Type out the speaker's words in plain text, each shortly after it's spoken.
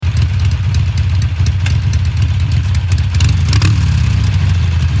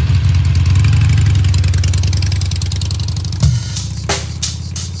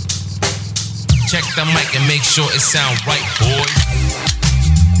the mic and make sure it sound right, boys.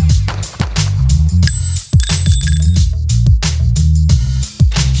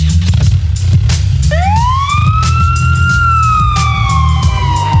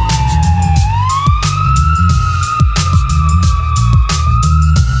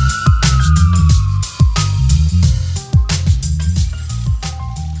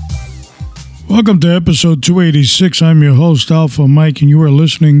 Welcome to episode 286. I'm your host, Alpha Mike, and you are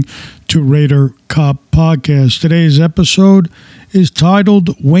listening to Raider Cop Podcast. Today's episode is titled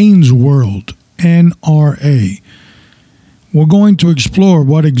Wayne's World, NRA. We're going to explore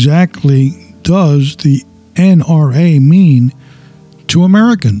what exactly does the NRA mean to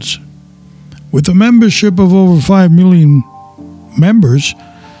Americans. With a membership of over 5 million members,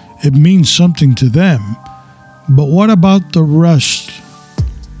 it means something to them. But what about the rest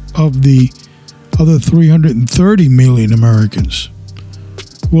of the other 330 million Americans?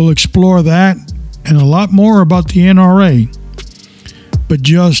 We'll explore that and a lot more about the NRA, but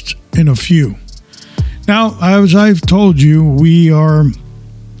just in a few. Now, as I've told you, we are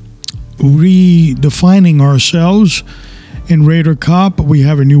redefining ourselves in Raider Cop. We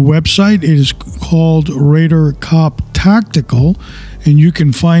have a new website. It is called Raider Cop Tactical, and you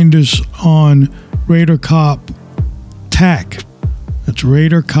can find us on Raider Cop TAC. That's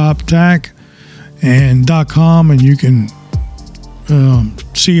Raider Cop TAC. And .com, and you can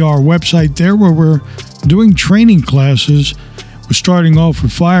see our website there where we're doing training classes. We're starting off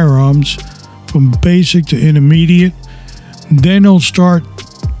with firearms from basic to intermediate. Then it'll start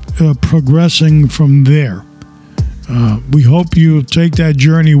progressing from there. We hope you take that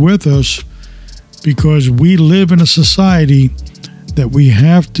journey with us because we live in a society that we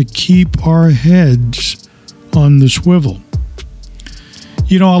have to keep our heads on the swivel.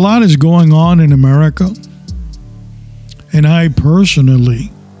 You know, a lot is going on in America, and I personally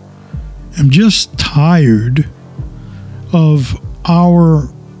am just tired of our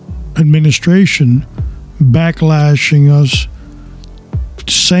administration backlashing us,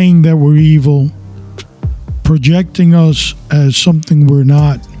 saying that we're evil, projecting us as something we're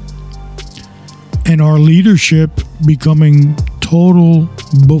not, and our leadership becoming total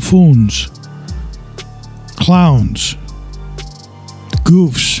buffoons, clowns,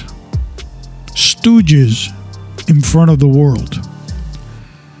 goofs, stooges in front of the world.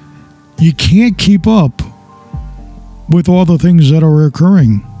 You can't keep up with all the things that are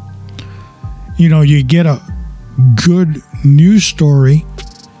occurring. You know, you get a good news story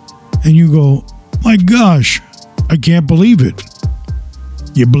and you go, my gosh, I can't believe it.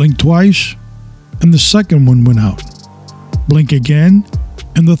 You blink twice and the second one went out. Blink again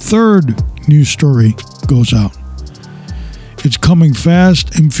and the third news story goes out. It's coming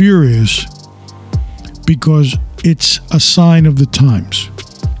fast and furious because it's a sign of the times.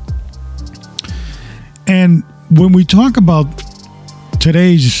 And when we talk about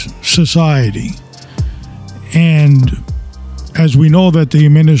today's society, and as we know that the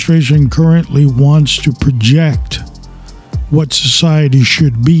administration currently wants to project what society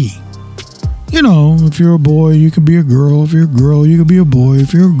should be. You know, if you're a boy, you can be a girl. If you're a girl, you can be a boy.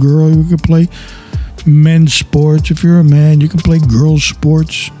 If you're a girl, you can play men's sports. If you're a man, you can play girls'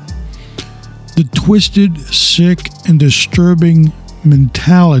 sports. The twisted, sick, and disturbing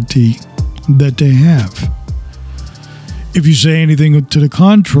mentality that they have. If you say anything to the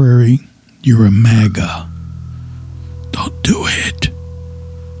contrary, you're a MAGA. Don't do it.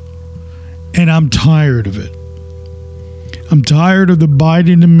 And I'm tired of it. I'm tired of the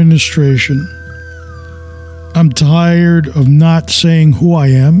Biden administration. I'm tired of not saying who I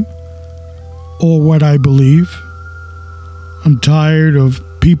am or what I believe. I'm tired of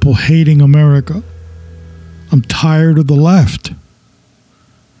people hating America. I'm tired of the left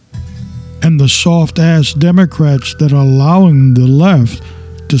and the soft-ass Democrats that are allowing the left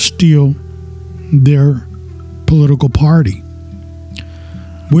to steal their political party.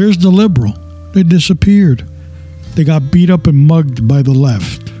 Where's the liberal? They disappeared. They got beat up and mugged by the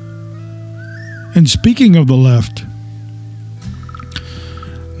left. And speaking of the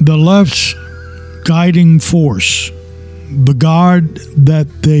left's guiding force, the God that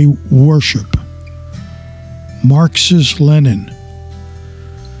they worship, Marxist Lenin.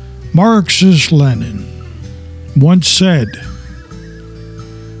 Marxist Lenin once said,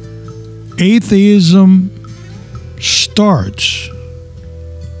 atheism starts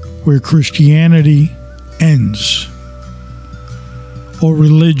where Christianity ends, or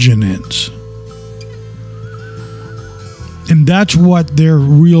religion ends. And that's what their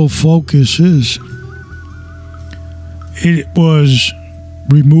real focus is. It was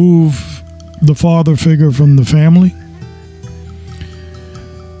remove the father figure from the family,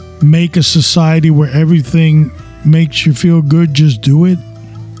 make a society where everything makes you feel good, just do it,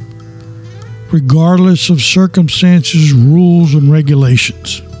 regardless of circumstances, rules, and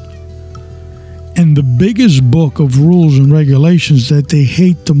regulations. And the biggest book of rules and regulations that they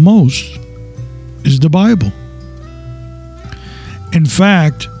hate the most is the Bible. In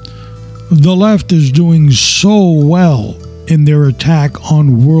fact, the left is doing so well in their attack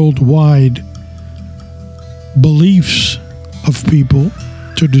on worldwide beliefs of people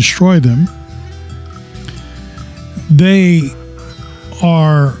to destroy them. They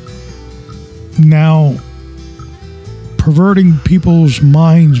are now perverting people's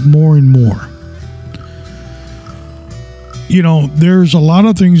minds more and more. You know, there's a lot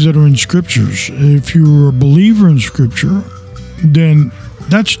of things that are in scriptures. If you're a believer in scripture, then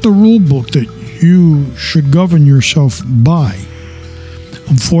that's the rule book that you should govern yourself by.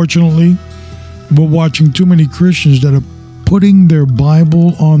 Unfortunately, we're watching too many Christians that are putting their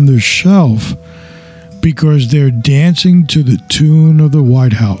Bible on the shelf because they're dancing to the tune of the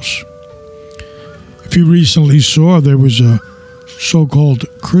White House. If you recently saw, there was a so-called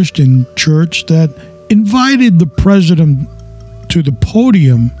Christian church that invited the president to the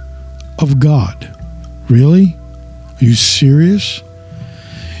podium of God. Really? Are you serious?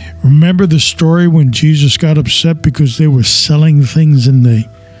 Remember the story when Jesus got upset because they were selling things in the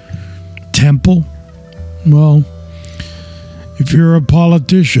temple? Well, if you're a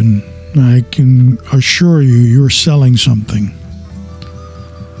politician, I can assure you you're selling something.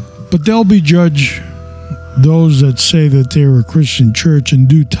 But they'll be judged, those that say that they're a Christian church, in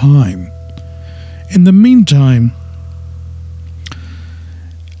due time. In the meantime,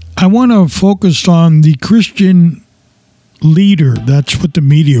 I want to focus on the Christian leader. That's what the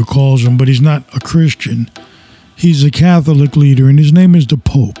media calls him, but he's not a Christian. He's a Catholic leader, and his name is the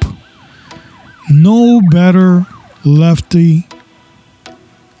Pope. No better lefty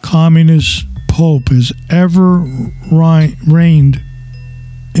communist Pope has ever reigned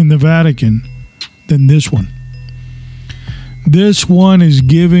in the Vatican than this one. This one is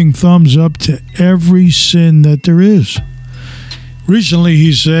giving thumbs up to every sin that there is. Recently,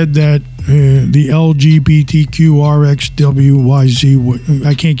 he said that the LGBTQRXWYZ,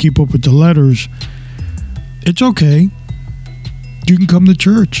 I can't keep up with the letters, it's okay. You can come to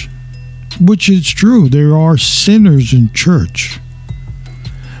church, which is true. There are sinners in church.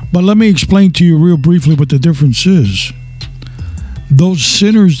 But let me explain to you real briefly what the difference is. Those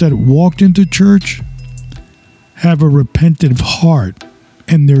sinners that walked into church have a repentant heart,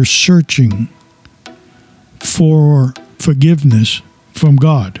 and they're searching for forgiveness from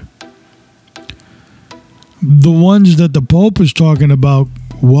God. The ones that the Pope is talking about,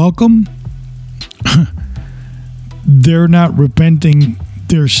 welcome, they're not repenting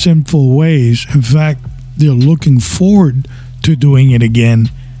their sinful ways. In fact, they're looking forward to doing it again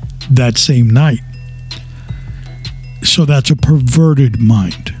that same night. So that's a perverted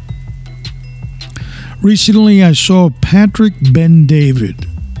mind. Recently, I saw Patrick Ben-David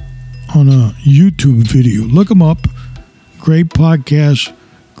on a YouTube video. Look him up. Great podcast,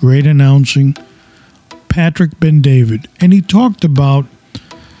 great announcing. Patrick Ben-David. And he talked about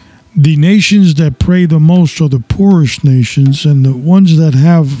the nations that pray the most are the poorest nations, and the ones that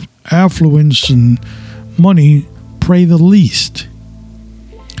have affluence and money pray the least.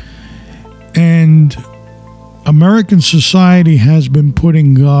 And American society has been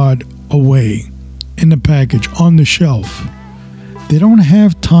putting God away in the package, on the shelf. They don't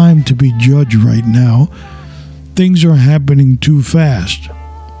have time to be judged right now. Things are happening too fast.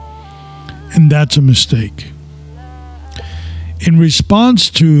 And that's a mistake. In response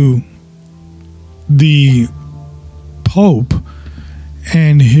to the Pope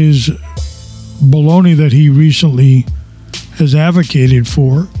and his baloney that he recently has advocated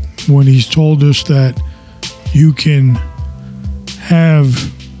for, when he's told us that you can have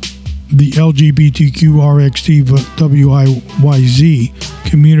the LGBTQRXTWYZ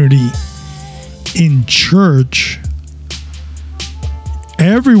community in church,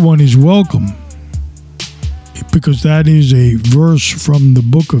 everyone is welcome, because that is a verse from the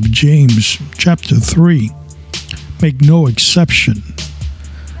book of James, chapter 3. Make no exception.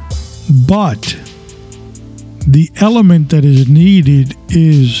 But the element that is needed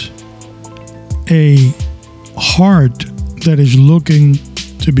is a heart that is looking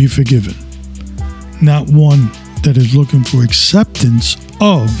to be forgiven, not one that is looking for acceptance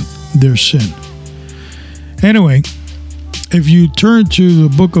of their sin. Anyway, if you turn to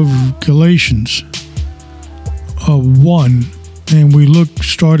the book of Galatians 1, and we look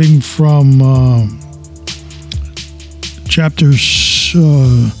starting from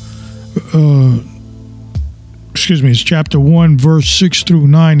it's chapter 1, verse 6 through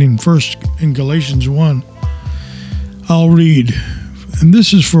 9 in Galatians 1. I'll read, and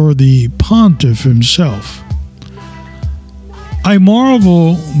this is for the pontiff himself. I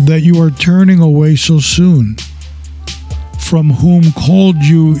marvel that you are turning away so soon from whom called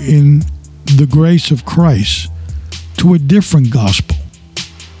you in the grace of Christ to a different gospel,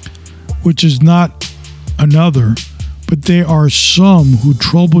 which is not another, but there are some who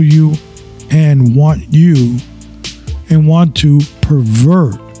trouble you and want to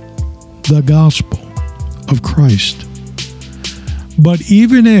pervert the gospel of Christ. But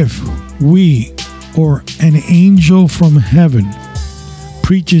even if we or an angel from heaven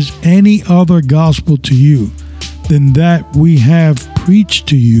preaches any other gospel to you than that we have preached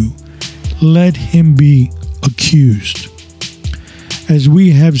to you, let him be accused. As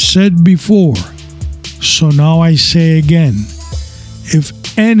we have said before, so now I say again, if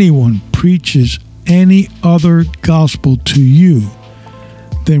anyone preaches any other gospel to you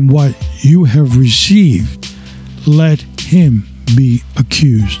than what you have received, let him be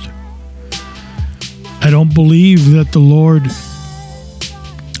accused. I don't believe that the Lord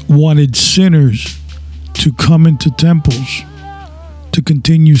wanted sinners to come into temples to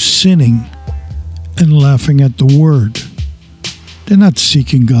continue sinning and laughing at the word. They're not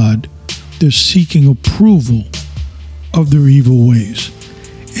seeking God. They're seeking approval of their evil ways.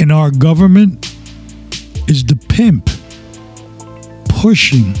 And our government is the pimp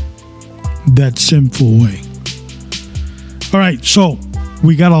pushing that sinful way. All right, so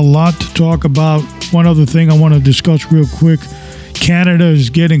we got a lot to talk about. One other thing I want to discuss real quick. Canada is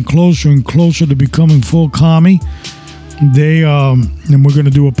getting closer and closer to becoming full commie. And we're going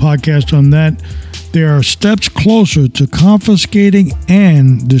to do a podcast on that. There are steps closer to confiscating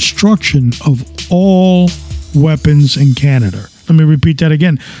and destruction of all weapons in Canada. Let me repeat that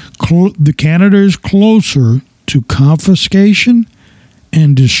again. The Canada is closer to confiscation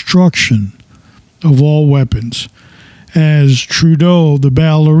and destruction of all weapons, as Trudeau, the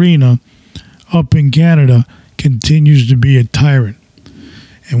ballerina up in Canada, continues to be a tyrant.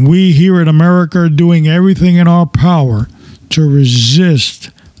 And we here in America are doing everything in our power to resist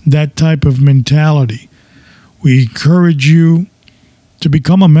that type of mentality. We encourage you to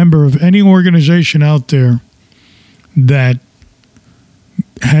become a member of any organization out there that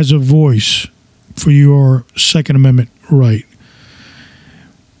has a voice for your Second Amendment right.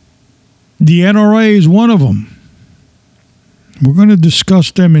 The NRA is one of them. We're going to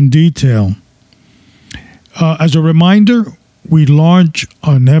discuss them in detail. As a reminder, we launch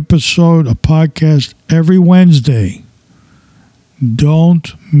an episode, a podcast, every Wednesday.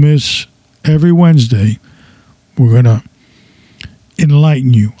 Don't miss every Wednesday. We're going to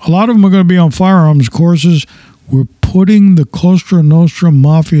enlighten you. A lot of them are going to be on firearms courses. We're putting the Cosa Nostra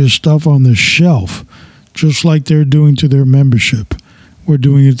Mafia stuff on the shelf, just like they're doing to their membership. We're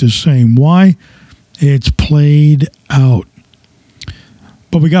doing it the same. Why? It's played out.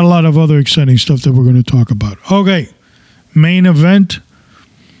 But we got a lot of other exciting stuff that we're going to talk about. Okay, main event.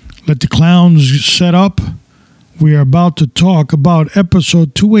 Let the clowns set up. We are about to talk about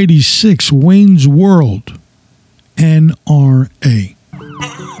episode 286, Wayne's World, NRA.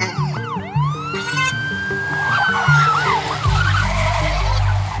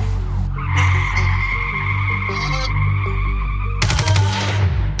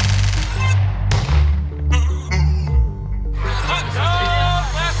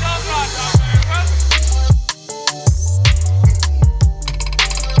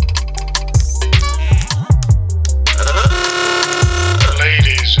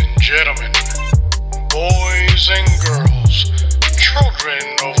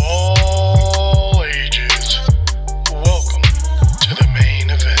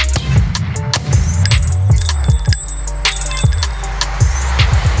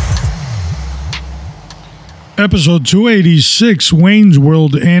 Episode 286, Wayne's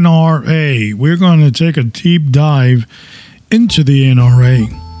World NRA. We're going to take a deep dive into the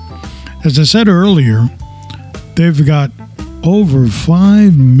NRA. As I said earlier, they've got over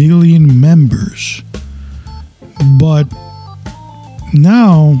 5 million members. But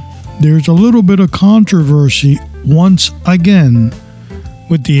now there's a little bit of controversy once again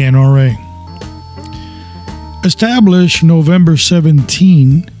with the NRA. Established November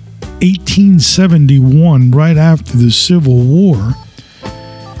 17, 1871, right after the Civil War,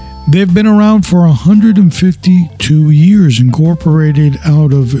 they've been around for 152 years, incorporated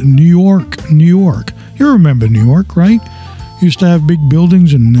out of New York, New York. You remember New York, right? Used to have big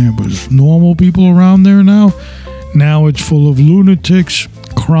buildings and there was normal people around there now. Now it's full of lunatics,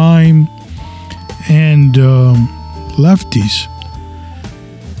 crime, and lefties.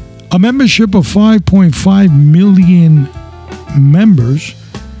 A membership of 5.5 million members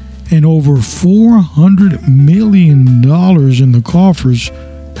and over $400 million in the coffers,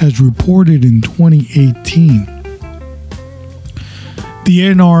 as reported in 2018. The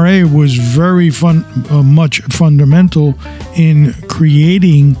NRA was very much fundamental in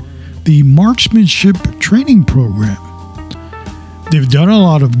creating the marksmanship training program. They've done a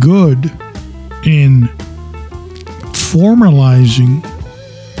lot of good in formalizing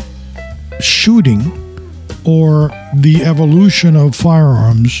shooting or the evolution of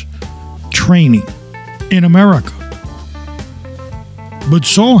firearms training in America. But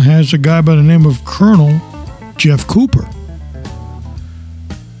so has a guy by the name of Colonel Jeff Cooper.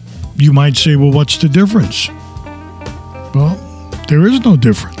 You might say, well, what's the difference? Well, there is no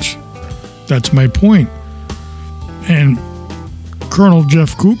difference. That's my point. And Colonel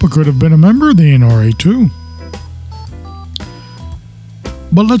Jeff Cooper could have been a member of the NRA too.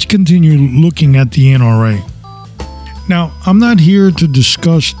 But let's continue looking at the NRA. Now, I'm not here to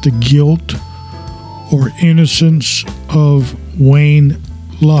discuss the guilt or innocence of Wayne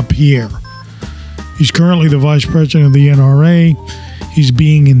LaPierre. He's currently the vice president of the NRA. He's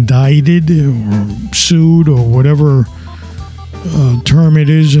being indicted or sued or whatever term it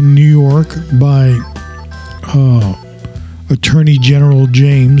is in New York by Attorney General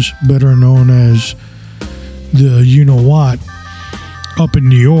James, better known as the you-know-what, up in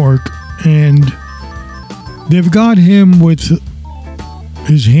New York. And they've got him with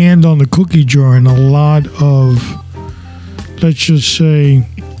his hand on the cookie jar, and a lot of, let's just say,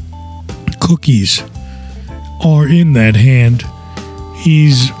 cookies are in that hand.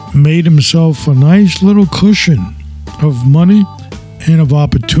 He's made himself a nice little cushion of money and of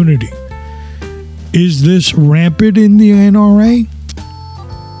opportunity. Is this rampant in the NRA?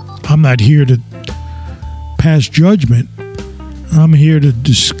 I'm not here to pass judgment. I'm here to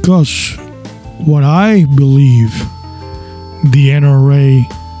discuss what I believe the NRA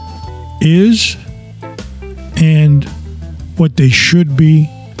is and what they should be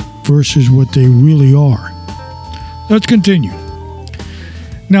versus what they really are. Let's continue.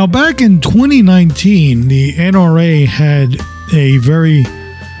 Now, back in 2019, the NRA had a very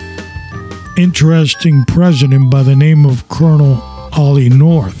interesting president by the name of Colonel Ollie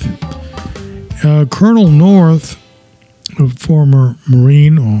North. Colonel North, a former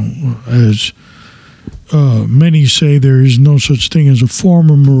Marine, or as many say, there is no such thing as a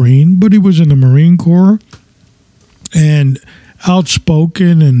former Marine, but he was in the Marine Corps and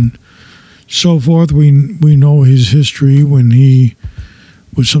outspoken and so forth. We know his history when he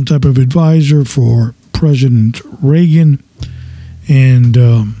was some type of advisor for President Reagan and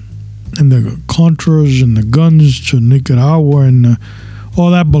the Contras and the guns to Nicaragua and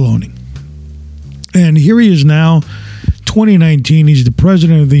all that baloney. And here he is now, 2019, he's the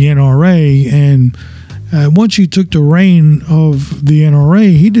president of the NRA, and once he took the reign of the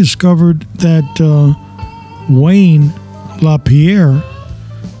NRA, he discovered that Wayne LaPierre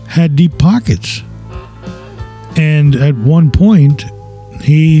had deep pockets. And at one point,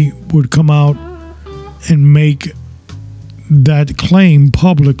 he would come out and make that claim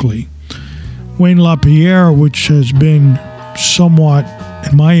publicly. Wayne LaPierre, which has been somewhat,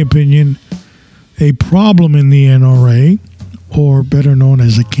 in my opinion, a problem in the NRA, or better known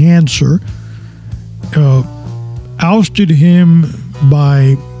as a cancer, ousted him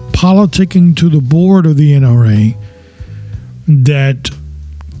by politicking to the board of the NRA that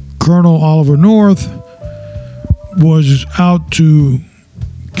Colonel Oliver North was out to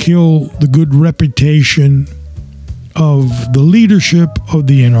kill the good reputation of the leadership of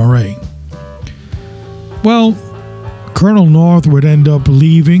the NRA. Well, Colonel North would end up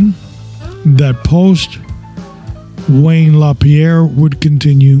leaving that post. Wayne LaPierre would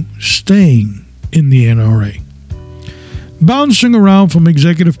continue staying in the NRA. Bouncing around from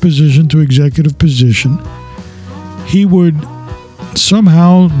executive position to executive position, he would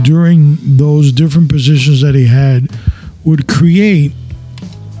somehow, during those different positions that he had, would create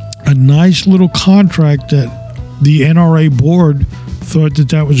a nice little contract that the NRA board thought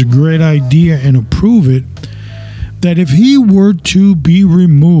that was a great idea and approve it, that if he were to be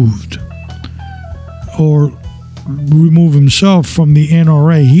removed or remove himself from the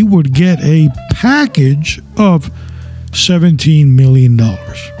NRA, he would get a package of $17 million.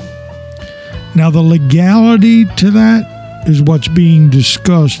 Now, the legality to that is what's being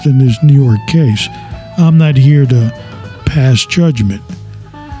discussed in this New York case. I'm not here to pass judgment.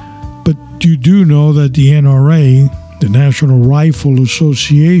 But you do know that the NRA, the National Rifle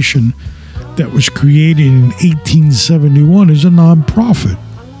Association, that was created in 1871, is a nonprofit.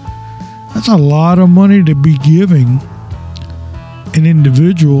 That's a lot of money to be giving an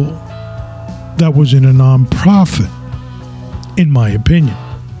individual that was in a nonprofit, in my opinion.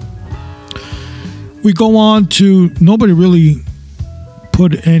 We go on to, nobody really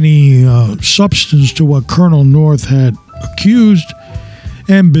put any substance to what Colonel North had accused,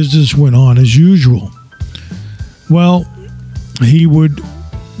 and business went on as usual. Well, Wayne's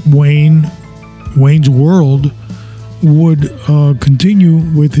World would continue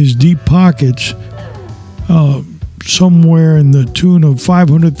with his deep pockets. Somewhere in the tune of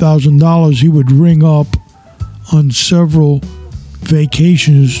 $500,000 he would ring up on several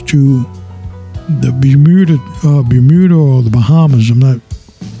vacations to the Bermuda or the Bahamas. I'm not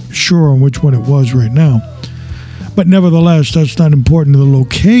sure on which one it was right now. But nevertheless, that's not important to the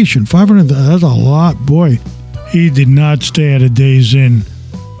location. $500,000, that's a lot. Boy, he did not stay at a Days Inn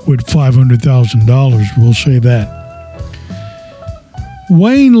with $500,000. We'll say that.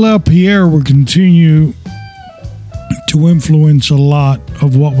 Wayne LaPierre would continue to influence a lot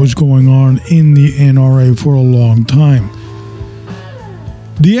of what was going on in the NRA for a long time.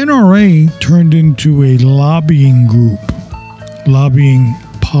 The NRA turned into a lobbying group, lobbying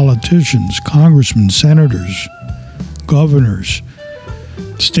politicians, congressmen, senators, governors,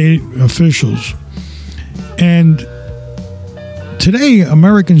 state officials. And today,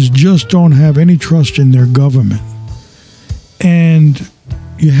 Americans just don't have any trust in their government. And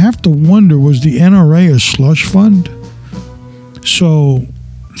you have to wonder, was the NRA a slush fund? So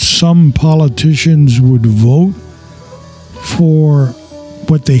some politicians would vote for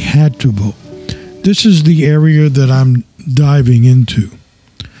what they had to vote. This is the area that I'm diving into.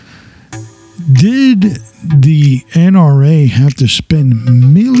 Did the NRA have to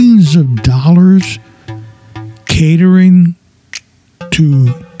spend millions of dollars catering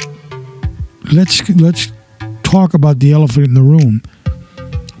to, let's talk about the elephant in the room,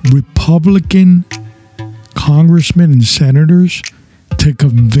 Republican congressmen and senators, to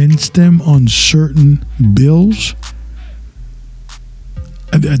convince them on certain bills?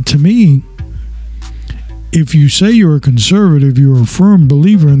 To me, if you say you're a conservative, you're a firm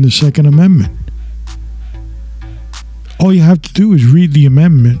believer in the Second Amendment. All you have to do is read the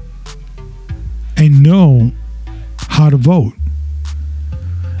amendment and know how to vote.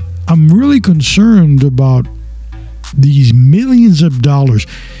 I'm really concerned about these millions of dollars.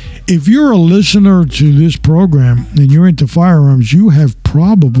 If you're a listener to this program and you're into firearms, you have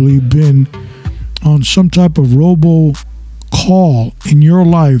probably been on some type of robo call in your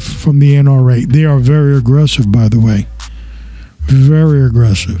life from the NRA. They are very aggressive, by the way. Very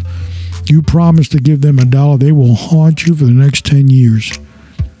aggressive. You promise to give them $1, they will haunt you for the next 10 years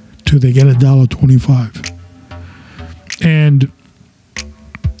till they get $1.25. And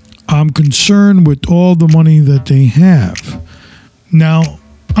I'm concerned with all the money that they have. Now,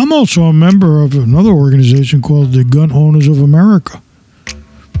 I'm also a member of another organization called the Gun Owners of America.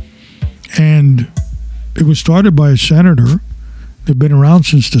 And it was started by a senator. They've been around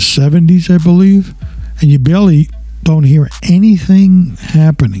since the 70s, I believe. And you barely don't hear anything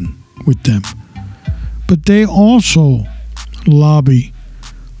happening with them. But they also lobby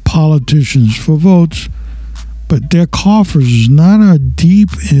politicians for votes. But their coffers is not as deep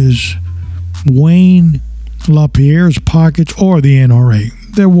as Wayne LaPierre's pockets or the NRA.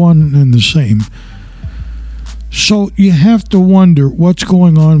 They're one and the same. So you have to wonder what's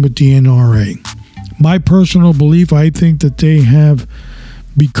going on with the NRA. My personal belief, I think that they have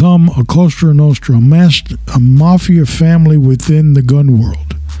become a Cosa Nostra, a mafia family within the gun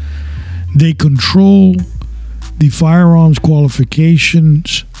world. They control the firearms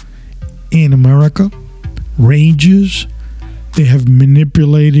qualifications in America, ranges. They have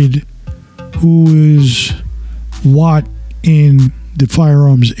manipulated who is what in the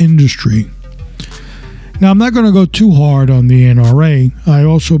firearms industry. Now, I'm not going to go too hard on the NRA. I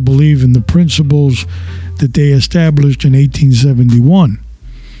also believe in the principles that they established in 1871,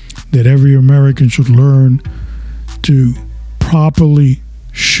 that every American should learn to properly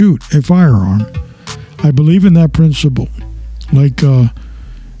shoot a firearm. I believe in that principle. Like the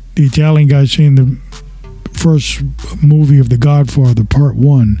Italian guy saying the first movie of The Godfather, Part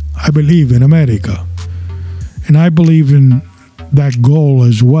 1, I believe in America. And I believe in that goal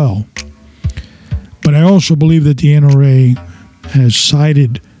as well. But I also believe that the NRA has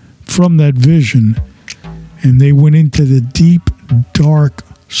sided from that vision, and they went into the deep, dark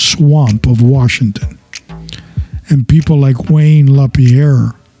swamp of Washington. And people like Wayne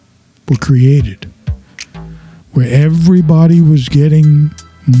LaPierre were created, where everybody was getting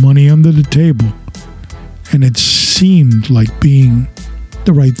money under the table, and it seemed like being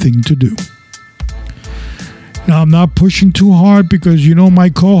the right thing to do. Now, I'm not pushing too hard because, you know,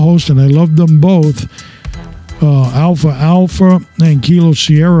 my co-host, and I love them both, Alpha Alpha and Kilo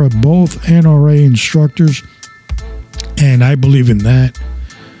Sierra, both NRA instructors, and I believe in that.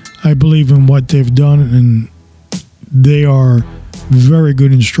 I believe in what they've done, and they are very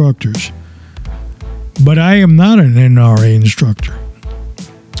good instructors. But I am not an NRA instructor.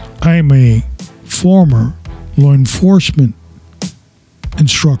 I am a former law enforcement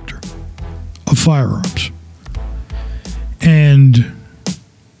instructor of firearms. And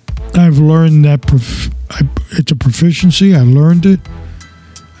I've learned that it's a proficiency. I learned it.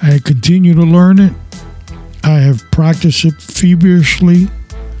 I continue to learn it. I have practiced it feverishly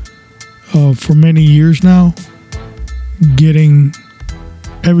for many years now.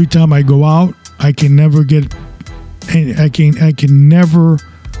 Every time I go out, I can never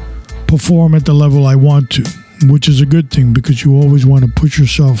perform at the level I want to, which is a good thing because you always want to push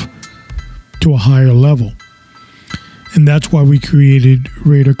yourself to a higher level. And that's why we created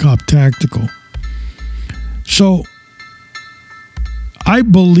Raider Cop Tactical. So I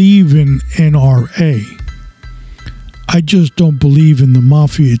believe in NRA. I just don't believe in the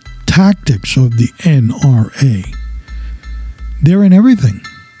mafia tactics of the NRA. They're in everything.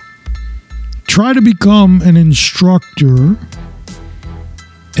 Try to become an instructor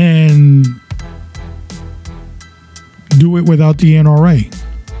and do it without the NRA.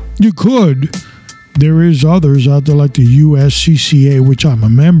 You could. There is others out there like the USCCA, which I'm a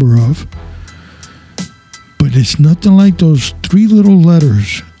member of. But it's nothing like those three little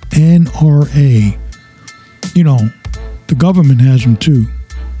letters, NRA. You know, the government has them too.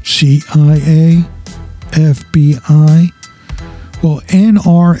 CIA, FBI. Well,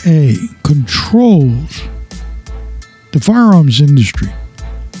 NRA controls the firearms industry.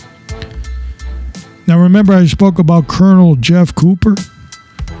 Now, remember I spoke about Colonel Jeff Cooper?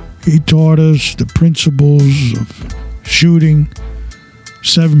 He taught us the principles of shooting,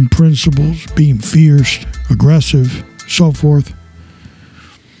 7 principles, being fierce, aggressive, so forth.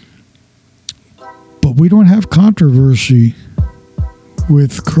 But we don't have controversy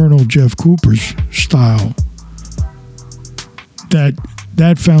with Colonel Jeff Cooper's style.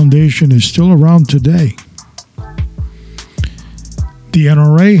 That foundation is still around today. The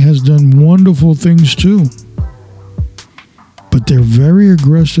NRA has done wonderful things too, but they're very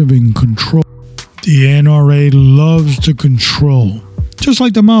aggressive in control. The NRA loves to control, just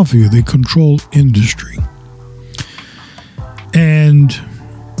like the mafia. They control industry. And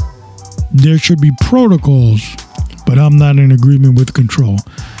there should be protocols, but I'm not in agreement with control.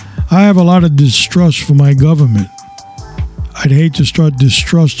 I have a lot of distrust for my government. I'd hate to start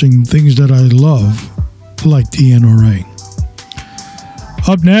distrusting things that I love, like the NRA.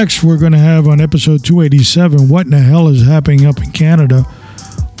 Up next, we're going to have on episode 287, what in the hell is happening up in Canada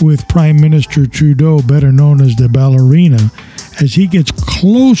with Prime Minister Trudeau, better known as the ballerina, as he gets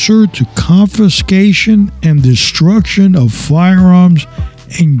closer to confiscation and destruction of firearms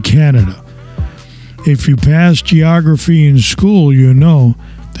in Canada. If you pass geography in school, you know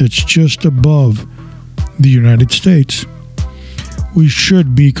that's just above the United States. We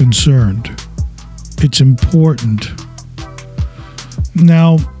should be concerned. It's important.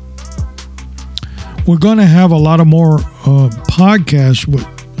 Now, we're going to have a lot of more podcasts, with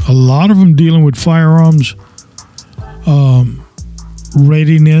a lot of them dealing with firearms,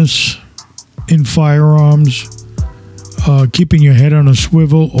 readiness in firearms, keeping your head on a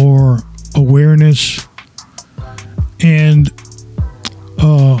swivel or awareness. And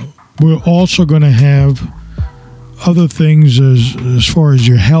we're also going to have other things as far as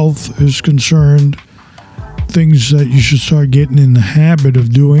your health is concerned, things that you should start getting in the habit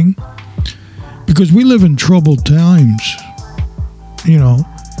of doing, because we live in troubled times. You know,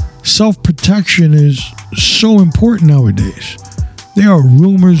 self-protection is so important nowadays. There are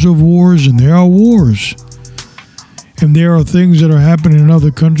rumors of wars, and there are wars. And there are things that are happening in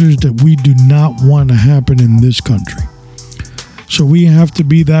other countries that we do not want to happen in this country. So we have to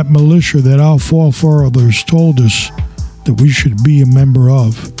be that militia that our forefathers told us that we should be a member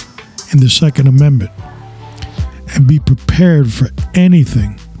of in the Second Amendment, and be prepared for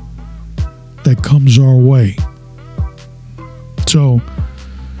anything that comes our way. So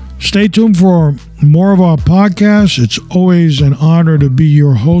stay tuned for more of our podcasts. It's always an honor to be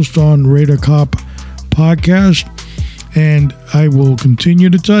your host on Raider Cop Podcast. And I will continue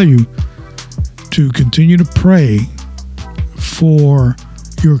to tell you to continue to pray for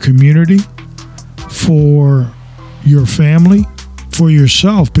your community, for your family, for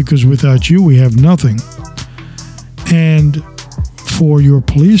yourself, because without you, we have nothing. And for your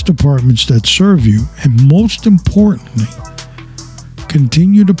police departments that serve you. And most importantly,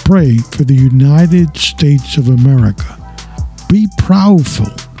 continue to pray for the United States of America. Be proudful.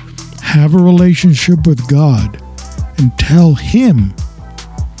 have a relationship with God and tell Him,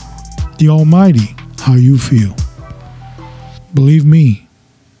 the Almighty, how you feel. Believe me,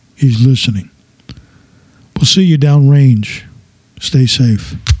 He's listening. We'll see you downrange. Stay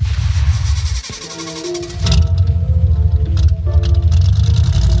safe.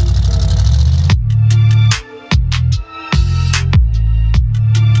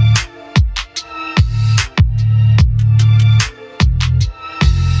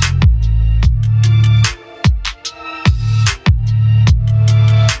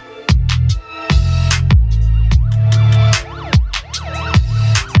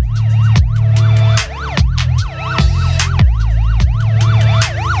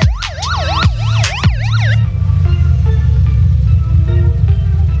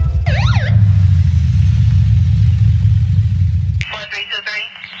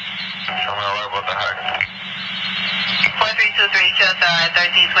 Just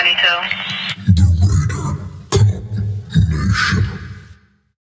 1322.